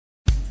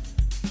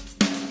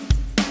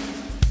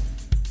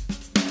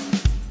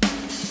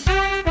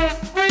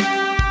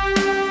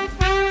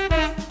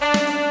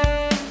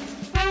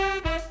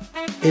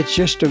it's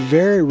just a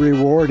very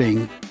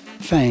rewarding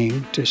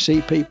thing to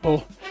see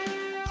people.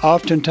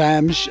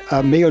 Oftentimes,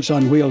 a Meals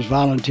on Wheels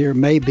volunteer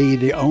may be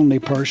the only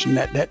person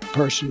that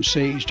person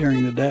sees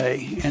during the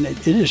day, and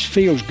it just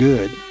feels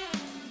good.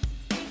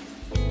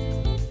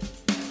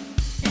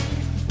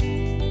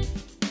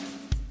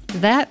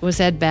 That was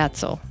Ed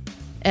Batsel.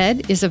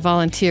 Ed is a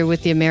volunteer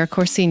with the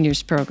AmeriCorps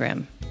Seniors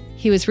program.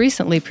 He was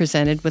recently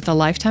presented with a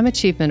Lifetime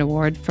Achievement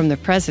Award from the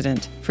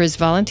President for his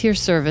volunteer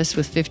service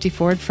with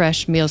FiftyForward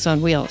Fresh Meals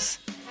on Wheels.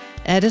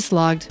 Ed has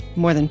logged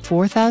more than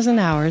 4,000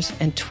 hours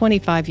and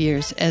 25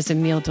 years as a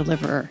meal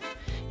deliverer.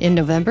 In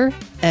November,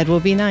 Ed will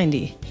be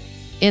 90.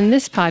 In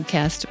this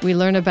podcast, we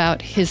learn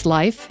about his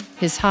life,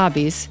 his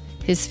hobbies,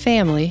 his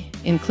family,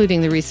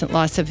 including the recent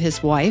loss of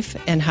his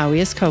wife, and how he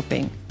is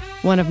coping.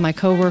 One of my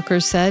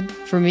coworkers said,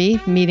 "For me,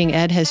 meeting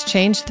Ed has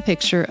changed the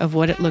picture of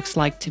what it looks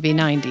like to be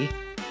 90.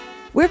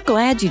 We're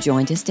glad you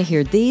joined us to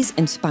hear these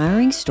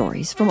inspiring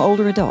stories from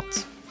older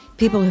adults.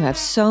 People who have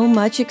so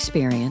much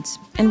experience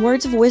and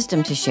words of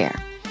wisdom to share,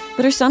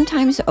 but are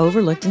sometimes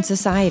overlooked in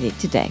society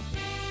today.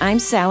 I'm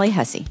Sally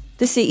Hussey,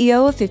 the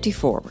CEO of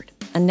FiftyForward,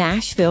 a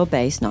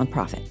Nashville-based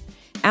nonprofit.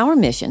 Our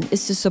mission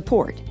is to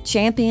support,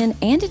 champion,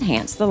 and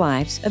enhance the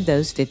lives of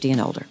those 50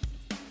 and older.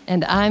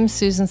 And I'm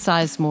Susan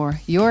Sizemore,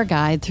 your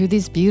guide through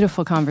these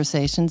beautiful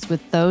conversations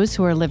with those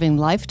who are living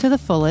life to the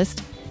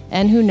fullest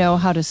and who know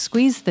how to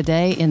squeeze the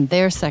day in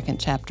their second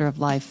chapter of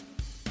life.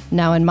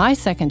 Now, in my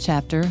second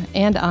chapter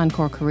and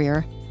encore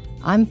career,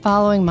 I'm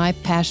following my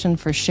passion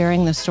for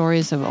sharing the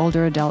stories of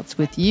older adults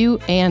with you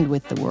and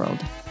with the world.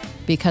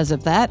 Because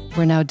of that,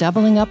 we're now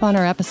doubling up on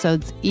our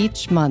episodes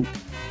each month.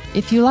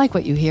 If you like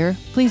what you hear,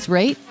 please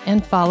rate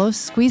and follow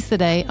Squeeze the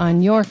Day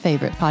on your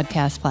favorite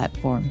podcast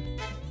platform.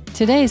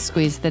 Today's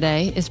Squeeze the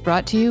Day is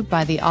brought to you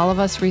by the All of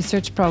Us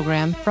Research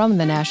Program from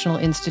the National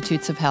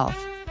Institutes of Health.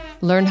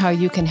 Learn how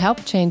you can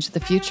help change the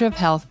future of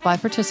health by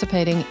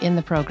participating in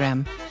the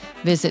program.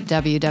 Visit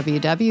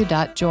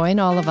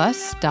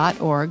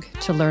www.joinallofus.org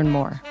to learn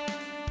more.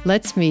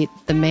 Let's meet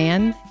the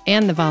man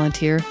and the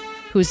volunteer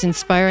who's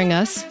inspiring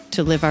us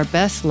to live our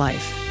best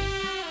life.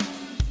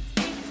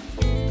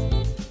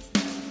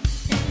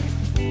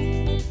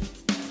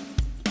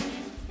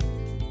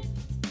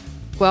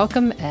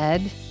 Welcome,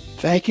 Ed.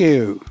 Thank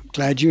you.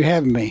 Glad you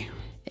have me.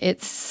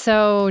 It's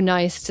so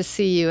nice to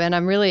see you, and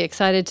I'm really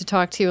excited to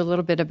talk to you a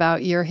little bit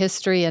about your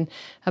history and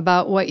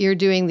about what you're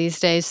doing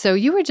these days. So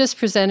you were just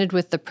presented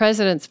with the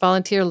President's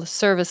Volunteer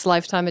Service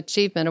Lifetime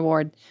Achievement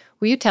Award.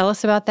 Will you tell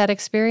us about that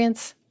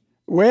experience?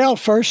 Well,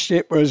 first,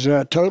 it was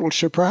a total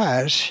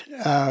surprise.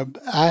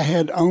 I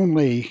had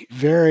only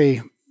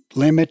very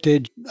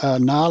limited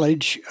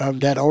knowledge of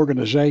that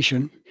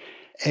organization,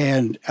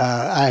 and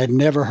I had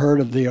never heard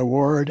of the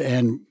award,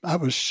 and I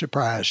was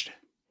surprised.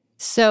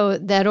 So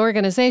that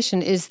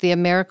organization is the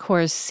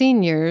AmeriCorps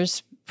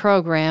Seniors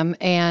program,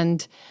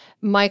 and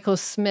Michael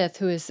Smith,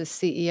 who is the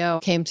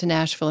CEO, came to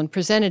Nashville and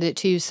presented it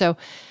to you. So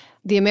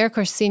the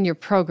AmeriCorps Senior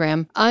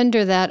program,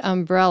 under that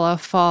umbrella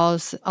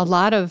falls a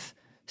lot of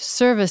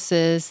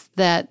services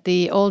that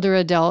the older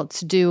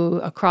adults do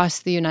across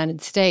the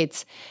United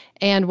States.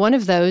 And one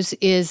of those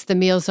is the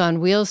Meals on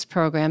Wheels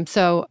program.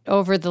 So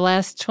over the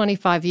last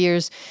 25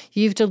 years,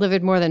 you've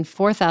delivered more than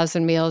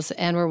 4,000 meals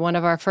and were one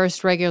of our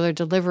first regular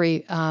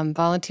delivery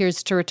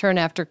volunteers to return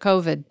after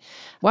COVID.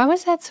 Why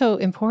was that so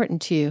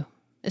important to you,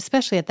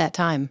 especially at that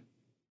time?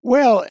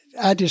 Well,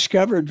 I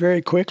discovered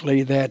very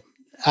quickly that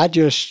I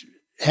just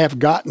have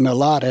gotten a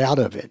lot out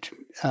of it.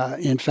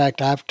 In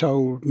fact, I've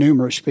told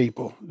numerous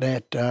people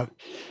that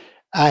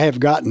I have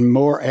gotten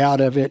more out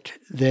of it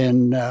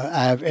than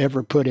I've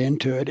ever put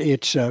into it.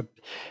 It's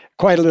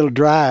quite a little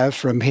drive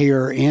from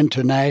here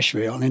into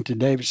Nashville, into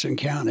Davidson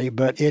County,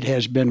 but it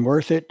has been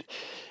worth it.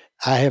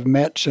 I have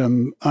met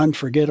some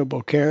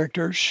unforgettable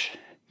characters,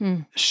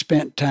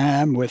 spent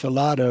time with a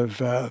lot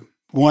of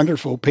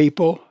wonderful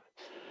people.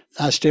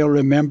 I still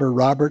remember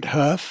Robert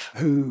Huff,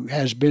 who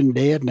has been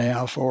dead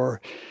now for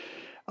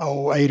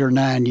 8 or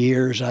 9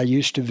 years. I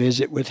used to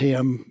visit with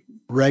him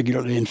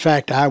regularly. In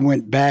fact, I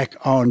went back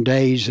on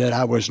days that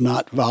I was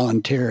not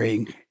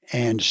volunteering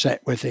and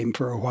sat with him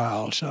for a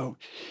while. So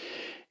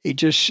he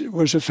just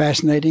was a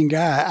fascinating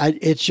guy.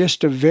 It's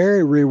just a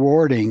very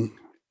rewarding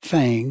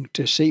thing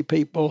to see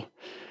people.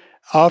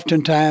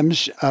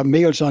 Oftentimes, a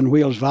Meals on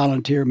Wheels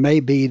volunteer may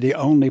be the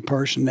only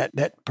person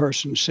that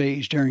person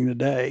sees during the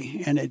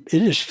day, and it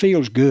just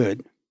feels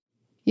good.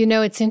 You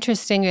know, it's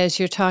interesting as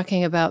you're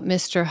talking about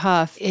Mr.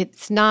 Huff,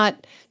 it's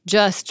not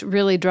just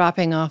really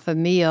dropping off a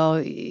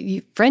meal.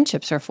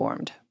 Friendships are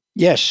formed.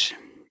 Yes,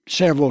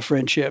 several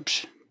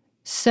friendships.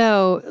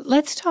 So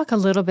let's talk a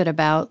little bit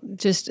about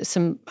just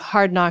some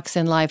hard knocks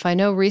in life. I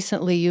know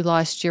recently you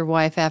lost your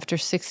wife after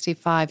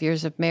 65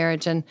 years of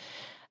marriage, and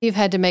you've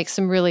had to make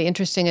some really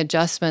interesting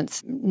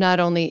adjustments,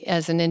 not only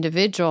as an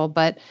individual,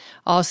 but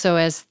also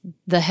as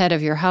the head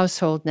of your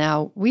household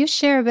now. Will you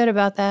share a bit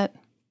about that?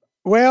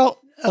 Well,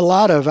 a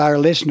lot of our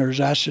listeners,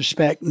 I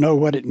suspect, know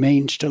what it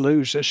means to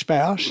lose a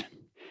spouse.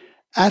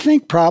 I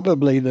think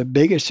probably the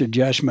biggest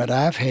adjustment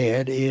I've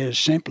had is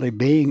simply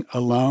being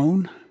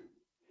alone.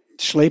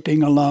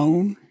 sleeping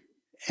alone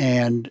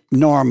and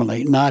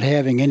normally not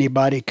having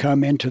anybody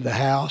come into the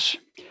house.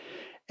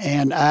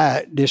 And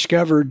I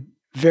discovered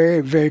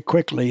very, very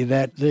quickly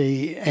that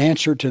the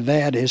answer to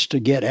that is to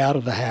get out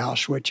of the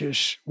house, which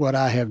is what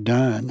I have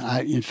done.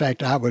 In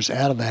fact, I was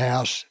out of the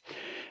house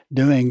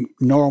doing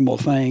normal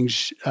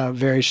things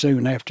very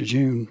soon after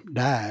June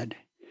died.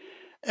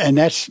 And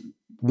that's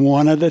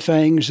one of the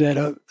things that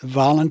a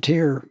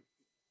volunteer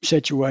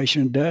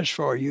situation does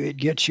for you. It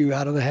gets you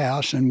out of the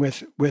house and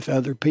with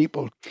other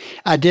people.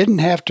 I didn't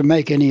have to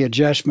make any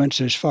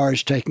adjustments as far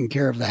as taking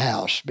care of the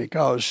house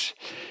because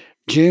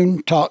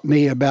June taught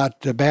me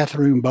about the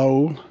bathroom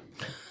bowl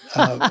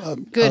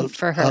Good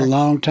for her. A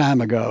long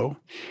time ago.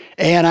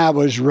 And I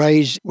was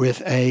raised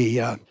with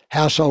a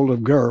household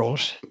of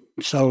girls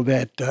so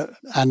that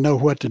I know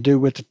what to do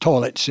with the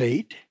toilet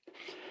seat.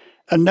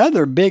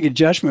 Another big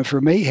adjustment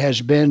for me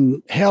has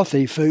been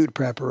healthy food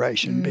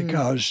preparation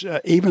because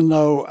even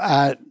though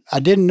I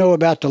didn't know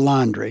about the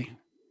laundry,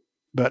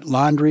 but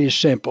laundry is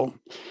simple,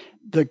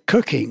 the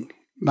cooking,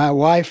 my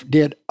wife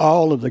did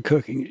all of the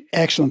cooking,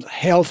 excellent,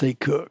 healthy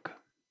cook,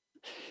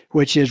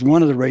 which is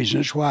one of the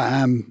reasons why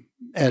I'm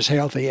as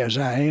healthy as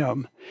I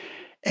am.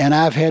 And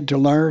I've had to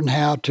learn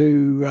how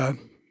to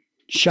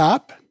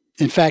shop.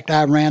 In fact,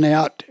 I ran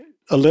out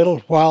a little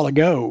while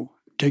ago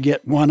to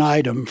get one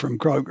item from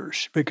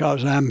Kroger's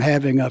because I'm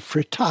having a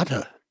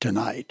frittata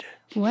tonight.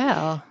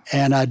 Wow.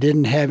 And I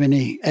didn't have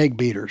any egg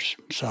beaters.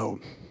 So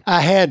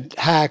I had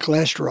high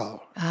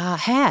cholesterol. I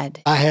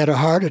had a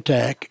heart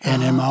attack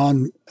and am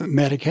on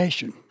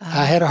medication.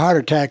 I had a heart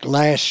attack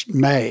last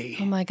May.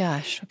 Oh, my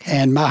gosh. Okay.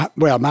 And my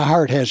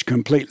heart has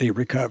completely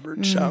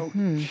recovered. So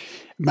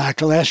my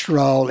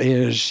cholesterol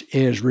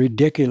is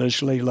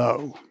ridiculously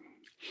low.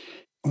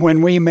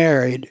 When we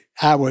married,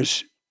 I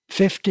was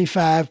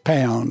 55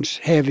 pounds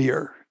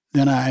heavier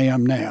than I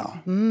am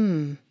now.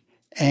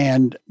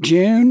 And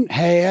June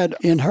had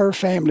in her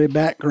family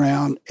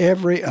background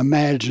every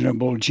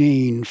imaginable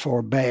gene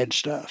for bad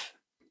stuff.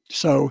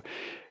 So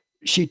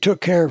she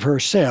took care of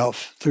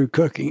herself through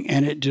cooking,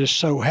 and it just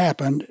so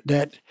happened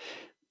that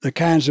the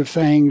kinds of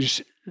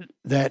things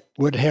that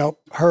would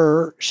help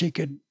her, she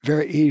could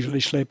very easily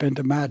slip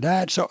into my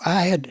diet. So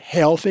I had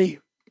healthy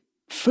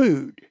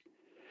food,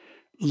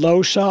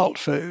 low-salt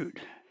food.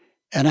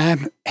 And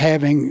I'm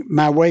having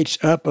my weight's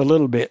up a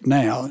little bit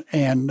now,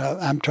 and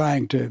I'm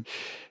trying to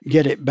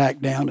get it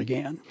back down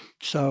again.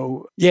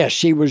 So, yes,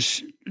 she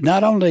was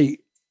not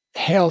only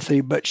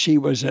healthy, but she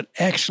was an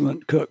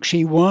excellent cook.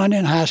 She won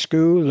in high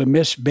school the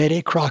Miss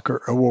Betty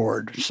Crocker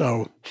Award.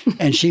 So,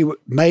 and she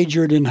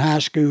majored in high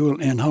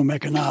school in home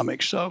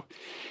economics. So,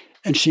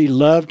 and she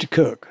loved to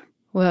cook.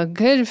 Well,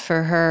 good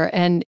for her.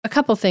 And a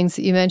couple things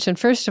that you mentioned.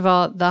 First of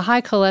all, the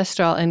high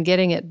cholesterol and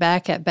getting it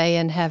back at bay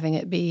and having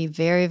it be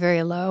very,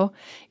 very low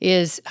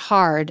is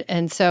hard.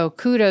 And so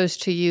kudos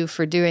to you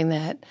for doing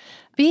that.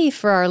 B,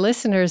 for our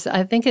listeners,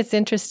 I think it's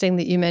interesting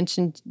that you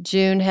mentioned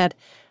June had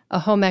a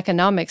home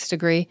economics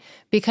degree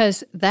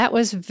because that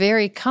was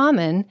very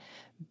common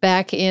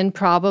back in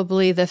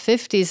probably the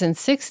 50s and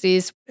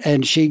 60s.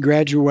 And she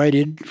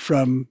graduated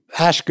from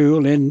high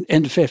school in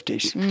the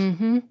 50s.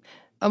 Mm-hmm.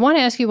 I want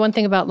to ask you one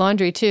thing about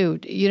laundry, too.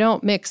 You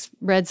don't mix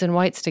reds and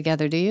whites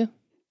together, do you?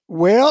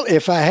 Well,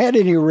 if I had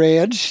any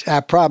reds, I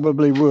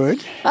probably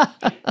would.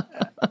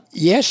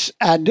 Yes,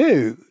 I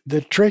do.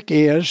 The trick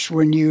is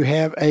when you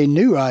have a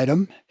new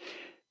item,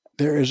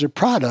 there is a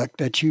product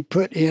that you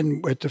put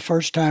in with the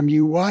first time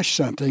you wash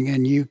something,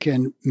 and you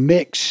can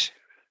mix.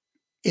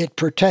 It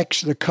protects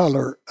the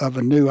color of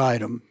a new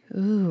item.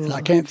 Ooh. And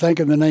I can't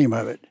think of the name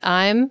of it.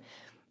 I'm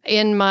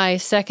in my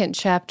second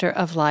chapter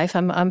of life.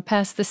 I'm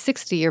past the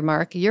 60-year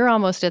mark. You're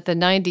almost at the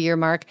 90-year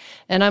mark,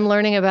 and I'm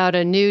learning about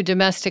a new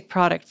domestic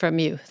product from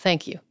you.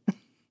 Thank you.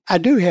 I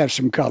do have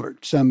some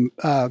colored, some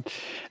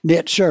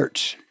knit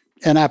shirts,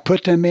 and I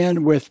put them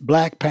in with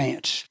black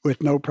pants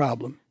with no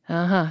problem.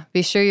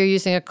 Be sure you're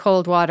using a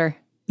cold water.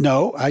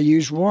 No, I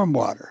use warm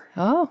water.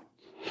 Oh.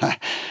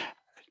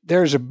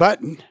 There's a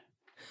button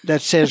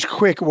that says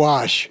quick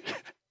wash,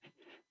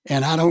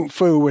 and I don't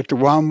fool with the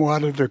warm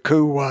water, the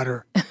cool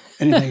water,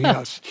 anything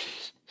else.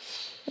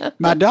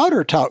 My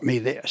daughter taught me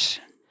this.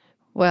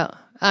 Well,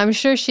 I'm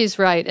sure she's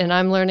right, and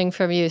I'm learning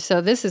from you, so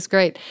this is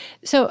great.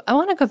 So I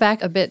want to go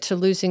back a bit to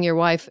losing your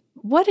wife.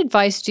 What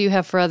advice do you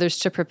have for others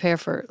to prepare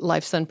for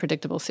life's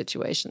unpredictable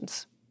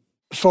situations?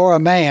 For a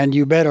man,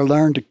 you better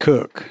learn to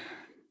cook.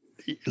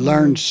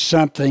 Learn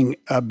something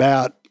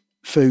about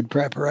food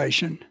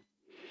preparation.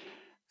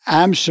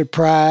 I'm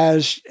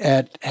surprised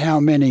at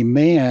how many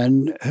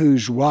men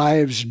whose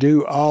wives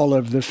do all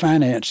of the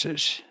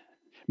finances.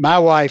 My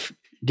wife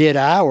did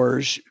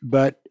ours,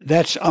 but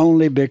that's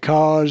only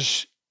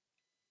because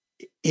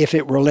if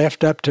it were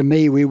left up to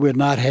me, we would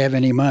not have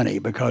any money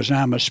because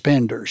I'm a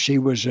spender. She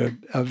was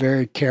a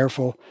very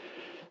careful,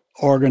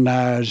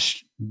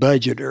 organized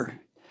budgeter.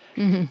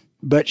 Mm-hmm.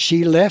 But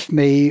she left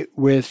me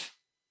with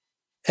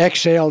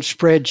Excel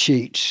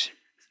spreadsheets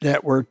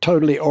that were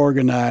totally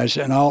organized,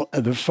 and all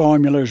the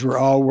formulas were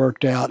all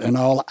worked out, and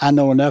all I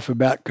know enough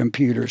about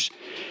computers.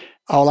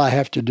 all I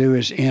have to do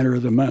is enter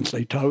the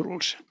monthly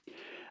totals.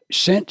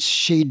 Since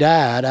she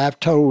died, I've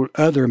told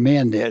other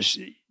men this.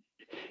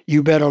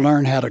 You better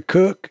learn how to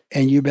cook,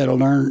 and you better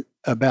learn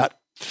about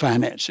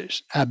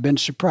finances. I've been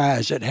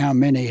surprised at how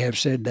many have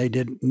said they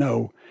didn't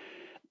know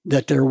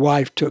that their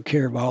wife took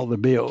care of all the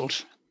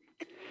bills.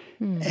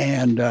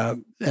 And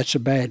that's a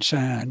bad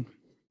sign.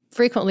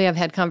 Frequently, I've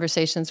had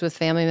conversations with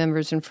family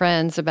members and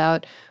friends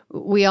about,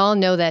 we all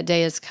know that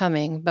day is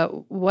coming,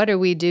 but what do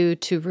we do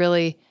to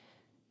really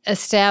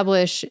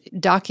establish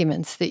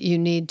documents that you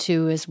need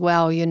to as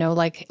well,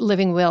 like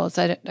living wills.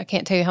 I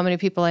can't tell you how many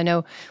people I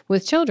know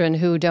with children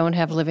who don't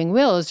have living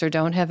wills or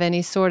don't have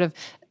any sort of,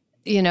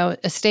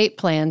 estate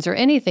plans or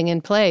anything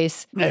in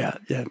place. Yeah.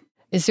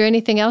 Is there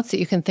anything else that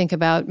you can think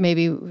about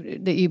maybe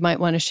that you might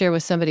want to share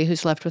with somebody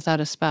who's left without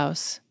a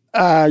spouse?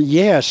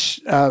 Yes.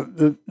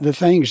 The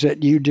things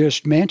that you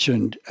just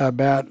mentioned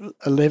about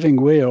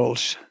living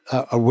wills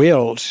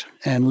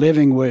and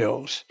living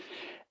wills.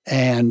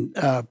 And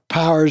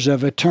powers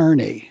of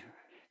attorney,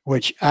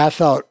 which I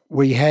thought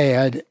we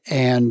had,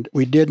 and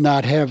we did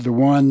not have the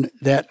one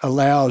that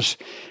allows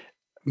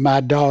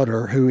my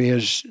daughter, who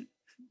is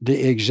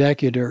the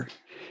executor,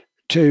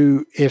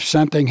 to, if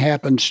something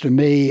happens to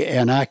me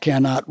and I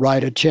cannot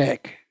write a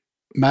check,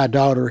 my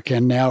daughter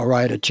can now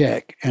write a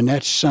check. And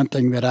that's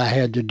something that I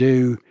had to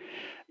do,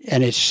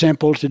 and it's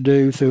simple to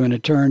do through an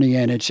attorney,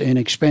 and it's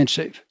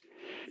inexpensive.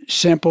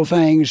 Simple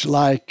things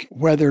like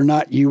whether or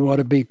not you want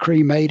to be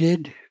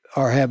cremated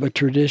or have a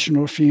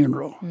traditional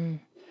funeral.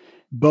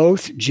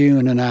 Both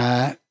June and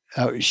I,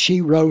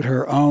 she wrote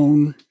her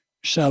own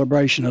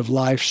celebration of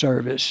life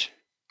service,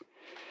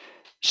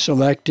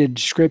 selected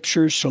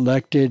scriptures,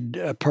 selected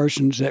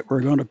persons that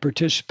were going to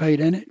participate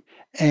in it,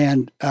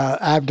 and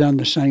I've done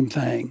the same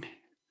thing.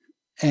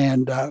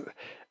 And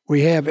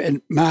we have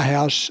in my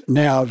house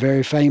now a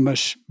very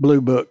famous blue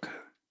book,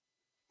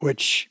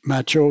 which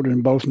my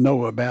children both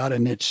know about,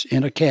 and it's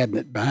in a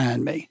cabinet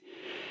behind me.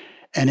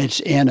 And it's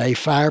in a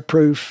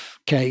fireproof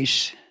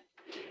case,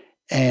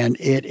 and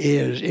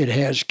it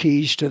has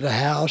keys to the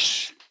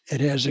house. It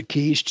has the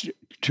keys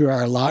to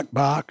our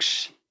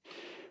lockbox.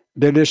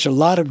 There's just a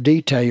lot of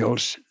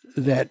details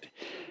that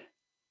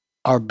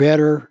are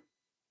better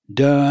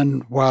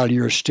done while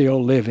you're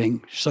still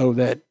living, so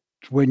that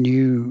when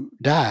you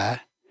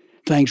die,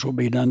 things will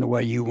be done the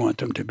way you want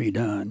them to be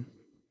done.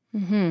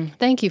 Mm-hmm.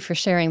 Thank you for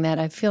sharing that.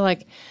 I feel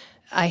like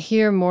I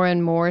hear more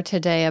and more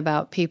today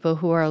about people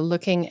who are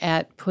looking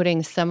at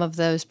putting some of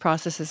those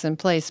processes in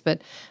place, but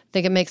I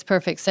think it makes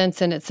perfect sense,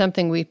 and it's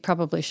something we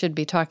probably should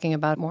be talking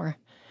about more.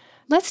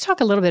 Let's talk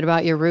a little bit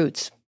about your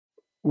roots.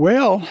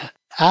 Well,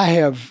 I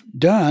have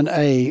done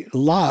a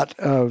lot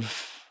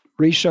of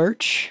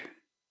research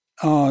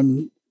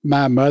on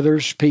my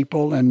mother's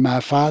people and my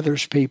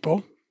father's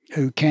people,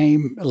 who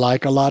came,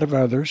 like a lot of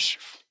others,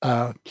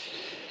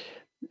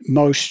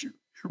 most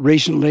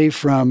recently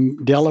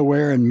from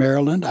Delaware and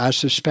Maryland. I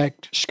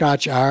suspect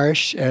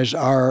Scotch-Irish as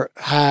our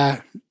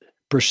high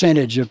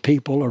percentage of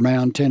people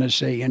around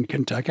Tennessee and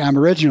Kentucky. I'm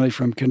originally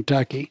from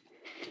Kentucky.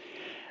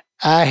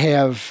 I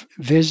have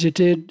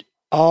visited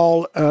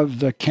all of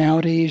the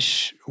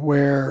counties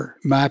where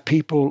my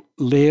people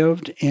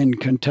lived in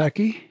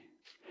Kentucky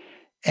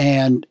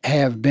and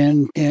have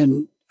been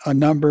in a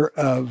number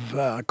of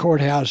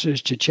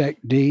courthouses to check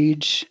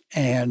deeds.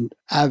 And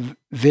I've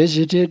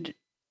visited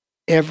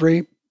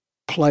every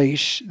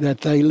place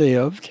that they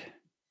lived,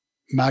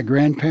 my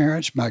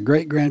grandparents, my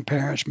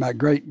great-grandparents, my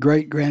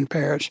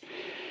great-great-grandparents,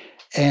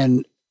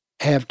 and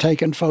have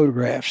taken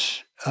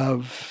photographs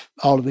of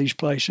all of these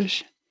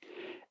places,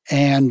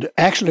 and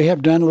actually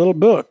have done a little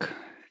book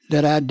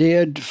that I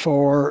did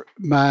for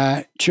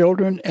my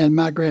children and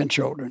my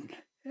grandchildren.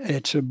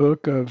 It's a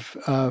book of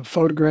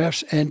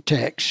photographs and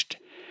text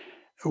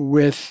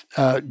with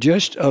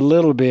just a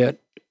little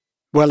bit,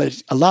 well,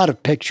 it's a lot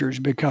of pictures,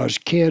 because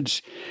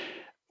kids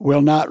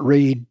will not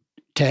read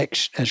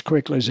text as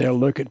quickly as they'll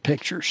look at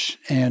pictures.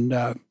 And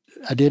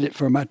I did it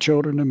for my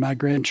children and my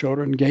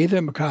grandchildren, gave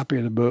them a copy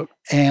of the book.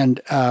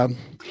 And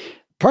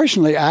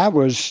personally, I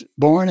was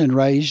born and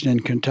raised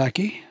in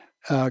Kentucky,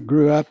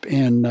 grew up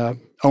in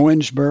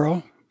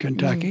Owensboro,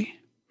 Kentucky.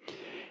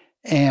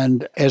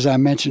 And as I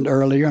mentioned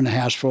earlier, in a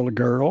house full of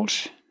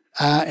girls.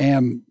 I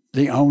am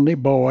the only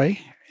boy,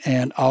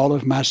 and all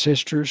of my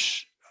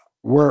sisters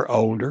were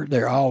older.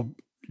 They're all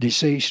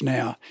deceased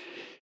now.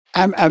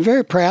 I'm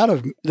very proud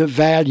of the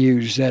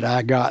values that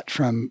I got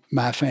from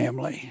my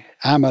family.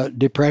 I'm a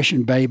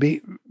Depression baby.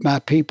 My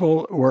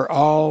people were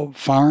all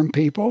farm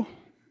people,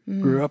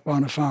 grew up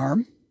on a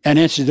farm. And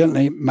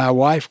incidentally, my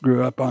wife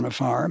grew up on a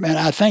farm. And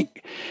I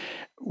think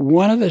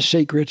one of the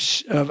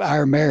secrets of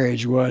our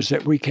marriage was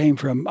that we came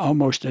from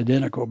almost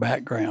identical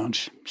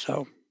backgrounds,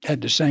 so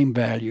had the same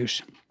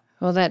values.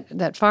 Well,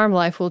 that farm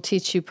life will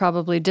teach you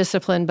probably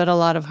discipline, but a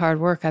lot of hard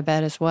work, I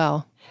bet, as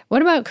well.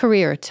 What about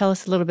career? Tell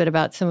us a little bit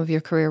about some of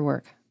your career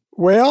work.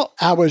 Well,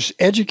 I was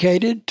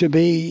educated to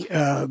be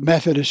a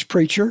Methodist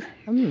preacher,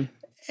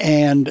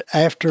 and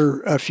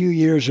after a few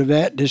years of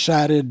that,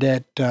 decided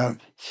that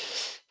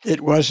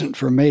it wasn't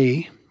for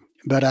me.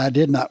 but I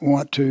did not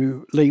want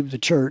to leave the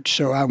church,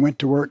 so I went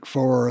to work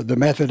for the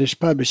Methodist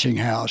Publishing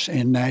House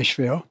in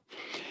Nashville.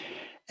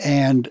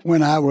 And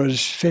when I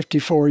was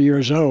 54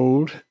 years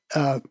old,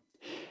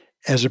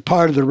 as a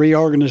part of the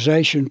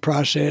reorganization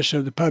process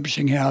of the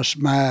publishing house,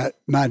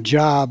 my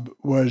job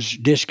was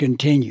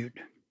discontinued.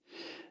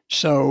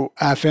 So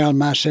I found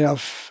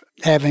myself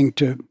having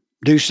to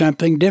do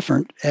something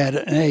different at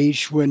an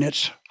age when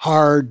it's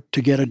hard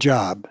to get a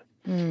job.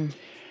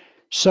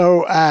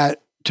 So I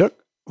took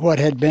what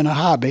had been a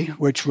hobby,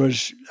 which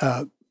was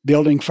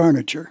building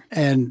furniture,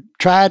 and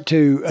tried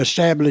to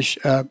establish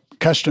a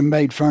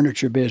custom-made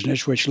furniture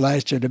business, which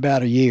lasted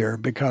about a year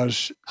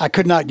because I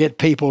could not get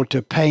people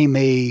to pay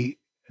me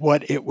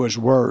what it was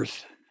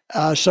worth.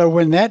 So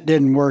when that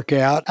didn't work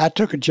out, I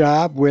took a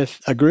job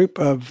with a group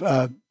of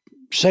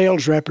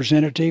sales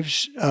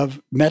representatives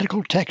of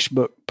medical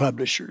textbook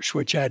publishers,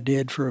 which I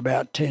did for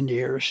about 10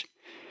 years,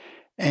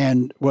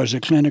 and was a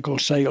clinical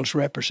sales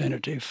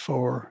representative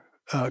for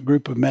a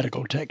group of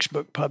medical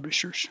textbook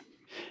publishers.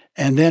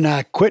 And then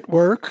I quit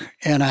work,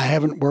 and I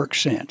haven't worked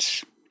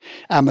since.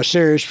 I'm a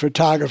serious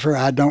photographer.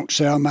 I don't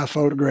sell my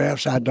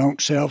photographs. I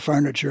don't sell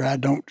furniture. I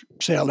don't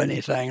sell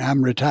anything.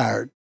 I'm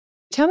retired.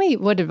 Tell me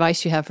what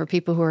advice you have for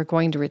people who are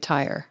going to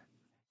retire.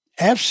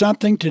 Have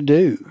something to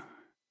do.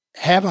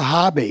 Have a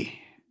hobby.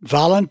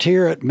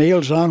 Volunteer at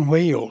Meals on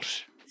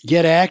Wheels.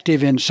 Get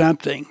active in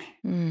something.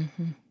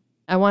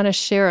 I want to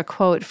share a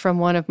quote from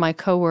one of my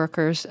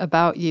coworkers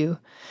about you.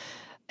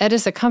 Ed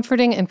is a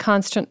comforting and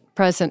constant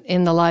present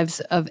in the lives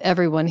of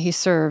everyone he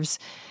serves.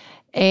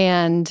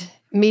 And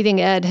meeting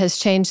Ed has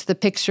changed the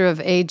picture of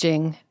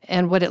aging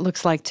and what it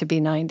looks like to be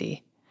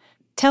 90.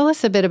 Tell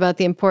us a bit about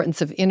the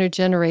importance of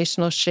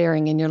intergenerational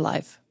sharing in your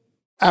life.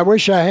 I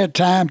wish I had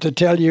time to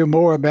tell you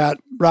more about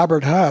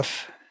Robert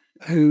Huff,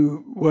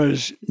 who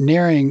was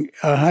nearing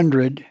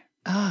 100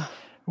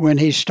 when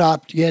he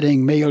stopped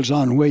getting Meals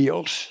on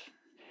Wheels.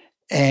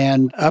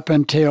 And up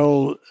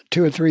until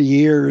 2 or 3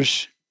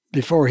 years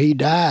before he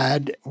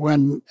died,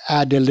 when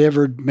I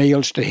delivered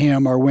meals to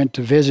him or went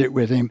to visit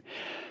with him,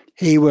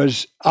 he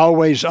was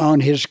always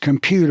on his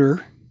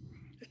computer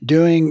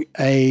doing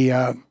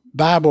a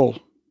Bible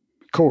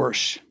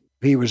course.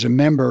 He was a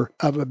member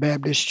of a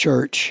Baptist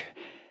church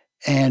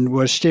and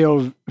was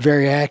still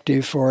very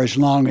active for as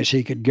long as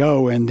he could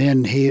go. And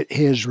then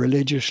his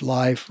religious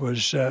life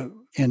was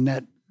in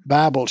that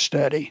Bible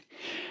study.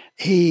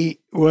 He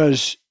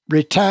was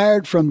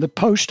retired from the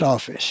post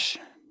office,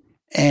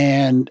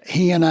 and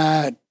he and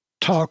I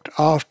talked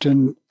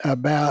often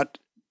about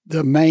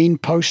the main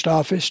post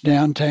office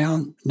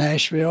downtown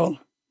Nashville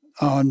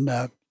on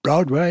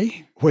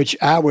Broadway, which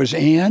I was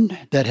in,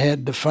 that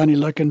had the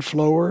funny-looking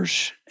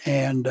floors,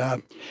 and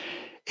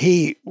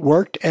he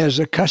worked as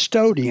a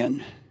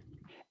custodian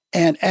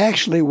and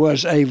actually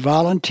was a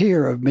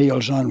volunteer of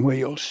Meals on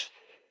Wheels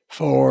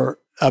for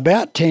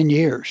about 10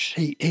 years.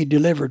 He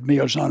delivered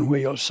Meals on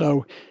Wheels.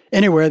 So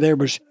anyway, there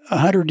was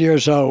 100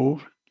 years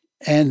old,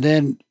 and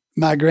then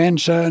my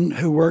grandson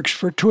who works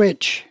for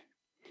Twitch.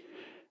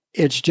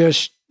 It's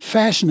just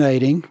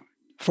fascinating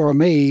for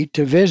me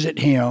to visit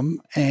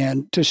him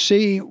and to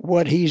see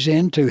what he's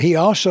into. He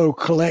also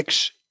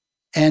collects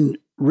and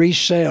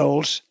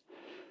resells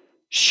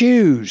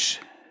shoes.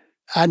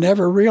 I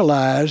never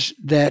realized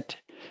that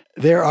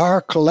there are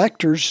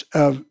collectors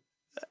of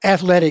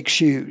athletic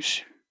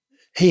shoes.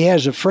 He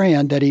has a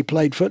friend that he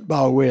played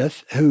football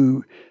with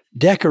who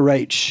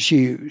decorates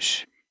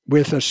shoes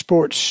with a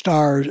sports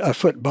star, a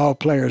football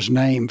player's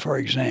name, for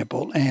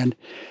example. And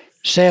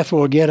Seth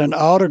will get an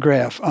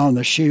autograph on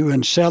the shoe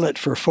and sell it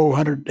for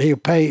 $400. He'll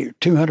pay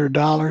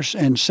 $200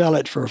 and sell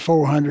it for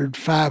 $400,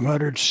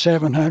 $500,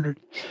 $700.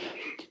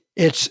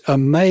 It's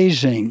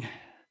amazing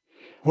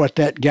what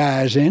that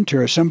guy is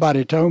into.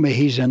 Somebody told me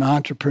he's an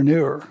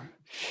entrepreneur,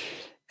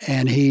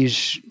 and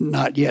he's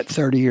not yet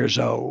 30 years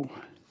old.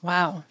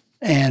 Wow.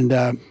 And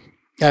I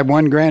have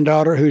one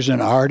granddaughter who's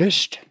an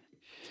artist.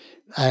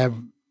 I have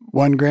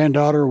one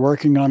granddaughter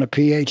working on a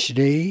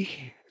PhD.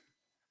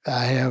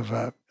 I have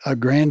a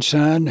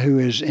grandson who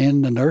is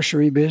in the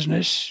nursery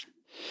business.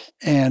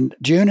 And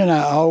June and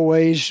I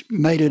always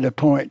made it a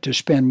point to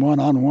spend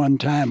one-on-one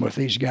time with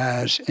these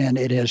guys, and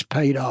it has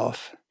paid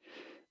off.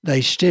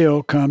 They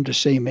still come to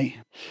see me.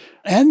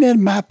 And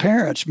then my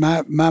parents,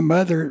 my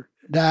mother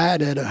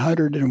died at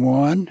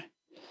 101.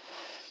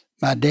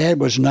 My dad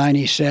was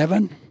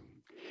 97.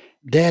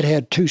 Dad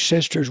had two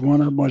sisters.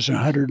 One of them was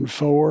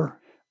 104.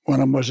 One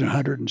of them was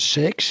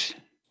 106.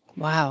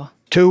 Wow.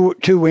 Two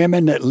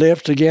women that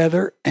lived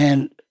together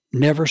and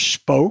never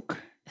spoke.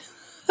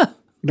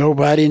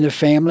 Nobody in the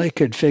family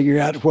could figure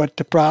out what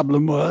the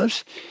problem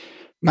was.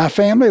 My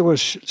family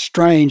was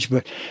strange,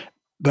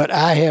 but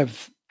I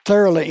have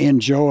thoroughly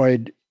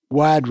enjoyed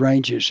wide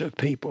ranges of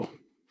people.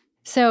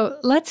 So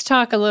let's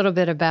talk a little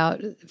bit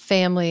about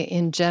family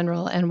in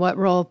general and what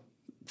role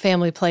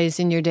family plays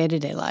in your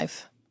day-to-day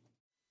life.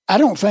 I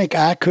don't think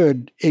I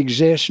could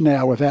exist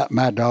now without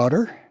my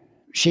daughter.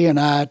 She and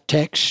I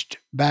text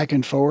back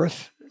and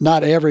forth,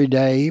 not every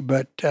day,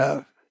 but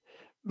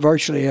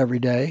virtually every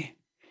day.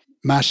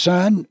 My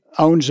son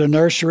owns a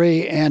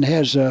nursery and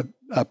has a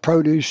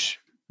produce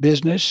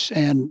business.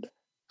 And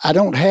I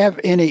don't have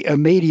any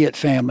immediate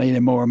family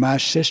anymore. My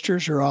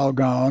sisters are all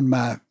gone.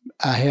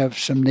 I have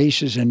some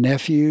nieces and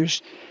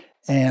nephews,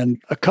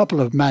 and a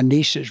couple of my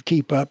nieces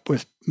keep up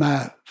with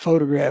my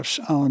photographs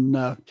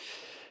on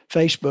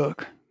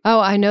Facebook. Oh,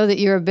 I know that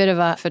you're a bit of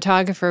a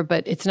photographer,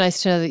 but it's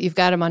nice to know that you've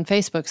got them on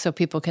Facebook so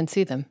people can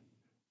see them.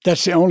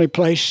 That's the only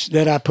place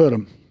that I put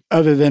them,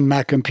 other than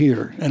my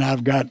computer. And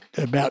I've got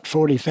about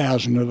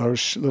 40,000 of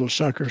those little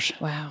suckers.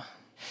 Wow.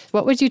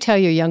 What would you tell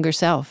your younger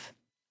self?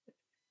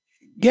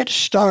 Get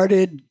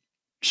started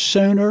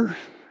sooner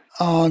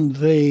on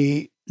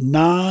the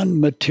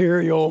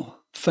non-material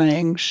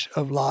things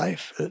of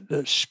life,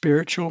 the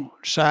spiritual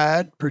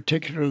side,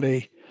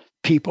 particularly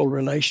people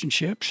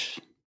relationships.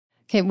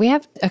 Okay, we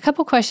have a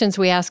couple questions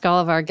we ask all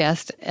of our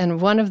guests, and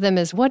one of them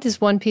is, what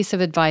is one piece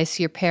of advice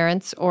your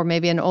parents or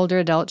maybe an older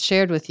adult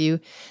shared with you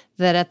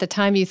that at the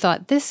time you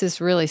thought, this is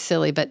really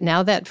silly, but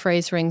now that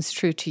phrase rings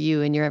true to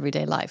you in your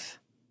everyday life?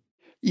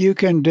 You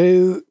can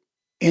do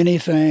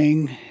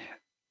anything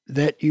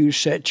that you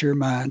set your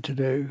mind to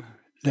do,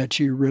 that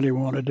you really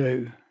want to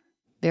do.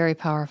 Very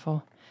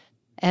powerful.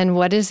 And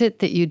what is it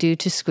that you do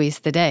to squeeze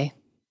the day?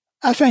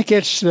 I think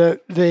it's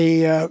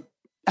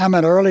I'm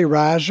an early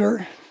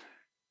riser,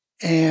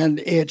 and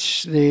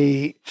it's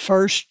the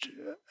first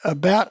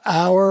about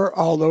hour,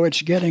 although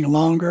it's getting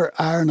longer,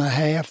 hour and a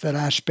half that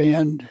I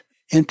spend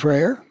in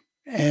prayer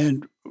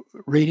and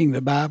reading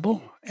the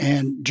Bible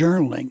and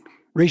journaling.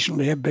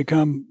 Recently, I've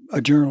become a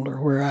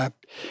journaler where I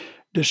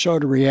just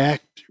sort of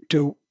react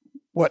to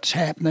what's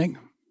happening,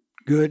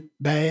 good,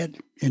 bad,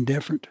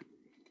 indifferent.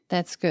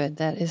 That's good.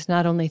 That is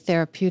not only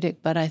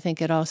therapeutic, but I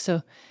think it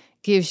also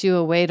gives you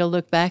a way to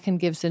look back and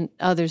gives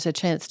others a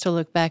chance to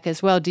look back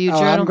as well. Do you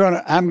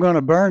journal? I'm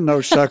gonna burn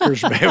those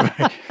suckers,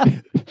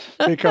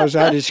 because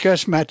I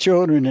discuss my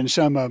children in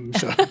some of them.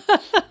 So.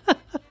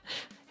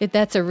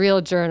 That's a real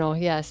journal,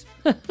 yes.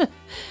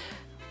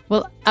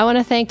 Well, I want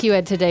to thank you,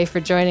 Ed, today for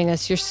joining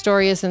us. Your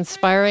story is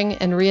inspiring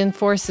and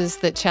reinforces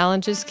that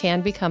challenges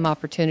can become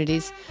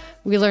opportunities.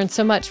 We learn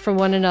so much from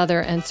one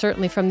another and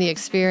certainly from the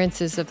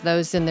experiences of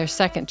those in their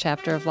second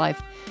chapter of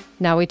life.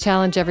 Now we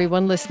challenge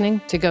everyone listening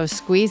to go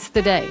squeeze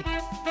the day.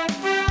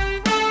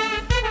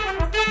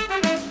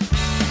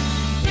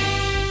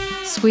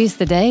 Squeeze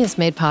the Day is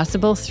made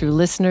possible through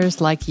listeners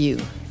like you.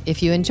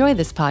 If you enjoy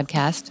this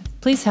podcast,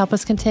 please help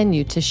us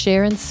continue to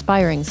share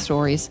inspiring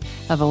stories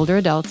of older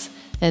adults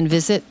and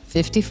visit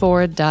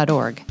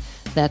 50forward.org.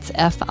 That's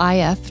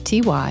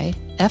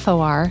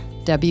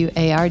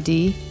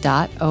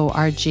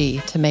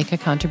FiftyForward.org to make a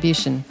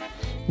contribution.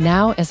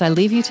 Now, as I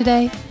leave you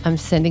today, I'm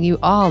sending you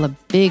all a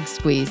big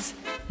squeeze.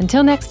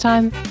 Until next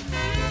time.